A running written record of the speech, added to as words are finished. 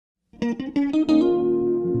Antonio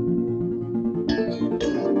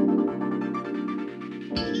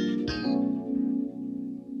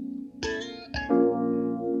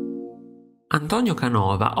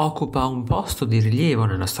Canova occupa un posto di rilievo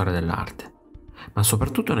nella storia dell'arte, ma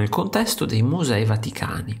soprattutto nel contesto dei Musei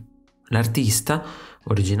Vaticani. L'artista,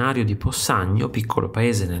 originario di Possagno, piccolo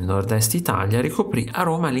paese nel nord-est Italia, ricoprì a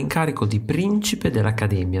Roma l'incarico di Principe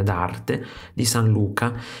dell'Accademia d'arte di San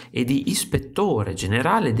Luca e di Ispettore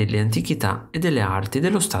Generale delle Antichità e delle Arti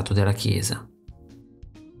dello Stato della Chiesa.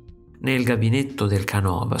 Nel Gabinetto del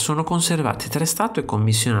Canova sono conservate 3 statue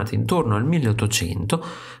commissionate intorno al 1800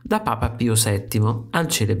 da Papa Pio VII al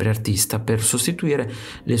celebre artista per sostituire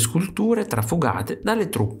le sculture trafugate dalle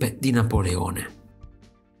truppe di Napoleone.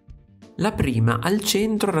 La prima al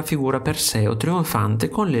centro raffigura Perseo trionfante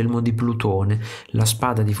con l'elmo di Plutone, la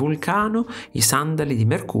spada di Vulcano, i sandali di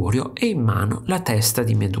Mercurio e in mano la testa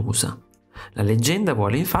di Medusa. La leggenda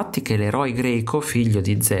vuole infatti che l'eroe greco, figlio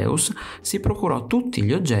di Zeus, si procurò tutti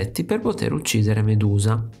gli oggetti per poter uccidere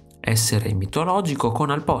Medusa, essere mitologico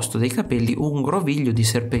con al posto dei capelli un groviglio di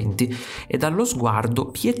serpenti e dallo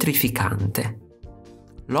sguardo pietrificante.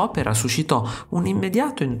 L'opera suscitò un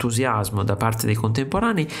immediato entusiasmo da parte dei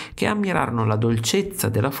contemporanei che ammirarono la dolcezza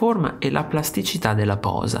della forma e la plasticità della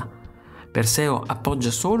posa. Perseo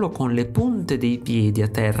appoggia solo con le punte dei piedi a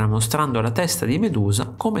terra, mostrando la testa di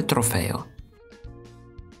Medusa come trofeo.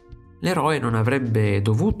 L'eroe non avrebbe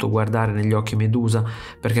dovuto guardare negli occhi Medusa,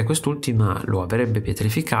 perché quest'ultima lo avrebbe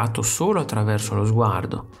pietrificato solo attraverso lo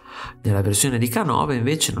sguardo. Nella versione di Canova,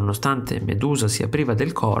 invece, nonostante Medusa sia priva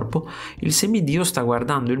del corpo, il semidio sta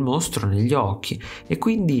guardando il mostro negli occhi e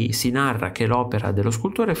quindi si narra che l'opera dello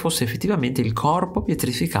scultore fosse effettivamente il corpo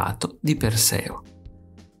pietrificato di Perseo.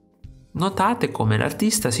 Notate come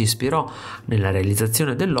l'artista si ispirò nella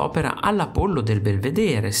realizzazione dell'opera all'Apollo del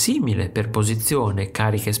Belvedere, simile per posizione,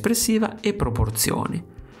 carica espressiva e proporzioni.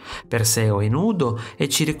 Perseo è nudo e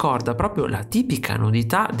ci ricorda proprio la tipica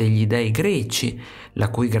nudità degli dei greci, la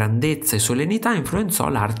cui grandezza e solennità influenzò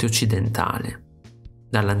l'arte occidentale,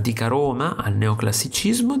 dall'antica Roma al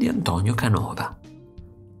neoclassicismo di Antonio Canova.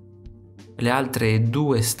 Le altre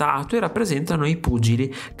 2 statue rappresentano i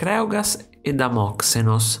pugili Creugas e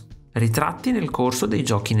Damoxenos, ritratti nel corso dei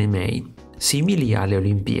giochi nemei, simili alle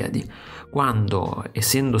Olimpiadi, quando,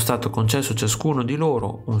 essendo stato concesso ciascuno di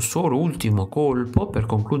loro un solo ultimo colpo per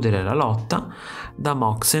concludere la lotta,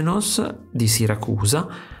 Damoxenos di Siracusa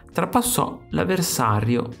trapassò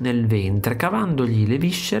l'avversario nel ventre, cavandogli le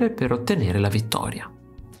viscere per ottenere la vittoria.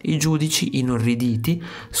 I giudici, inorriditi,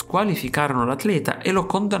 squalificarono l'atleta e lo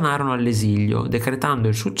condannarono all'esilio, decretando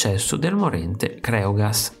il successo del morente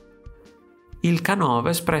Creugas. Il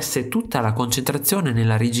Canova espresse tutta la concentrazione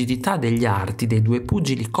nella rigidità degli arti dei 2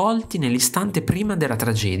 pugili colti nell'istante prima della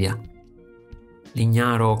tragedia.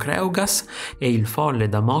 L'ignaro Creugas e il folle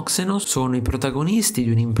Damoxenos sono i protagonisti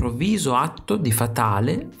di un improvviso atto di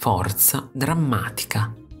fatale forza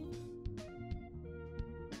drammatica.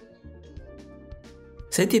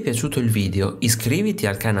 Se ti è piaciuto il video, iscriviti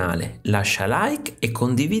al canale, lascia like e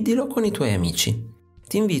condividilo con i tuoi amici.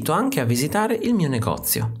 Ti invito anche a visitare il mio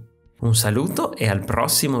negozio. Un saluto e al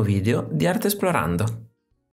prossimo video di Artesplorando!